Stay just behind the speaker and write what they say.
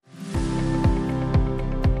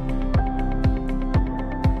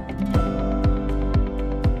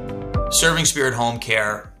Serving Spirit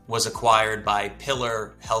Homecare was acquired by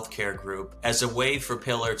Pillar Healthcare Group as a way for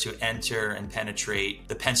Pillar to enter and penetrate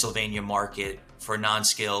the Pennsylvania market for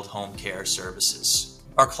non-skilled home care services.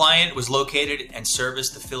 Our client was located and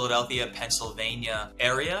serviced the Philadelphia, Pennsylvania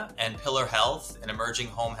area, and Pillar Health, an emerging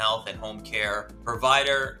home health and home care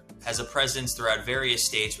provider, has a presence throughout various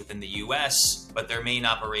states within the U.S., but their main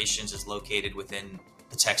operations is located within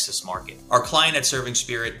the Texas market. Our client at Serving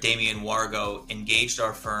Spirit, Damian Wargo, engaged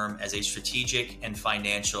our firm as a strategic and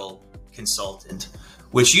financial consultant,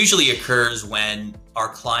 which usually occurs when our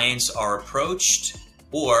clients are approached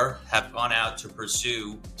or have gone out to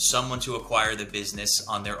pursue someone to acquire the business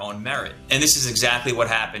on their own merit. And this is exactly what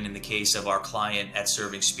happened in the case of our client at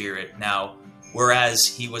Serving Spirit. Now, whereas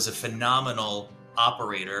he was a phenomenal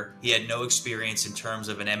operator, he had no experience in terms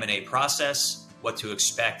of an M&A process, what to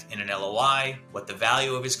expect in an LOI, what the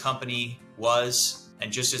value of his company was,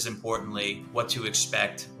 and just as importantly, what to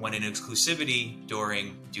expect when in exclusivity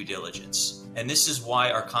during due diligence. And this is why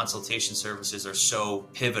our consultation services are so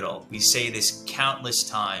pivotal. We say this countless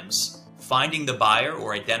times. Finding the buyer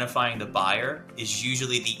or identifying the buyer is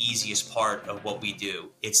usually the easiest part of what we do.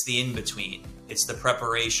 It's the in-between. It's the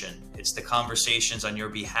preparation. It's the conversations on your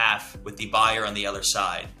behalf with the buyer on the other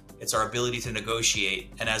side. It's our ability to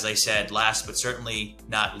negotiate. And as I said, last but certainly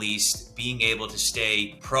not least, being able to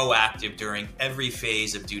stay proactive during every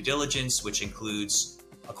phase of due diligence, which includes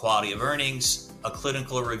a quality of earnings, a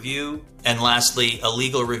clinical review, and lastly, a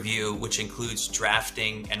legal review, which includes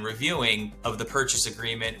drafting and reviewing of the purchase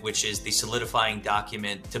agreement, which is the solidifying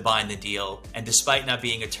document to bind the deal. And despite not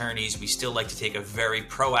being attorneys, we still like to take a very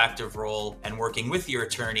proactive role and working with your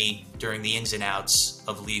attorney during the ins and outs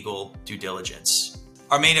of legal due diligence.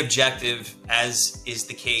 Our main objective, as is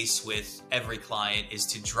the case with every client, is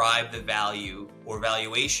to drive the value or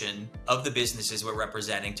valuation of the businesses we're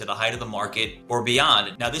representing to the height of the market or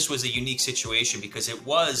beyond. Now, this was a unique situation because it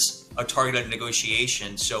was a targeted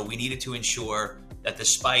negotiation, so we needed to ensure that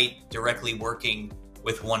despite directly working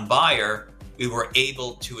with one buyer, we were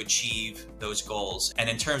able to achieve those goals. And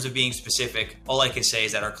in terms of being specific, all I can say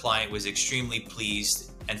is that our client was extremely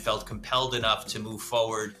pleased and felt compelled enough to move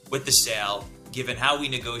forward with the sale, given how we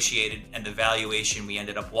negotiated and the valuation we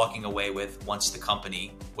ended up walking away with once the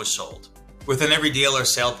company was sold. Within every deal or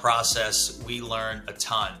sale process, we learn a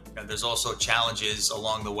ton. There's also challenges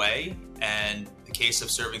along the way, and the case of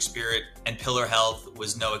Serving Spirit and Pillar Health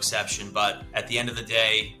was no exception. But at the end of the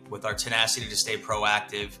day, with our tenacity to stay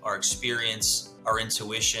proactive, our experience, our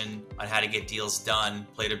intuition on how to get deals done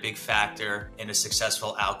played a big factor in a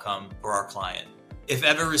successful outcome for our client. If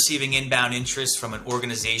ever receiving inbound interest from an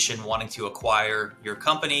organization wanting to acquire your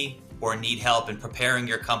company or need help in preparing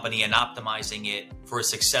your company and optimizing it for a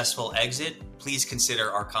successful exit, please consider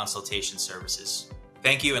our consultation services.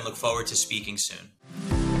 Thank you and look forward to speaking soon.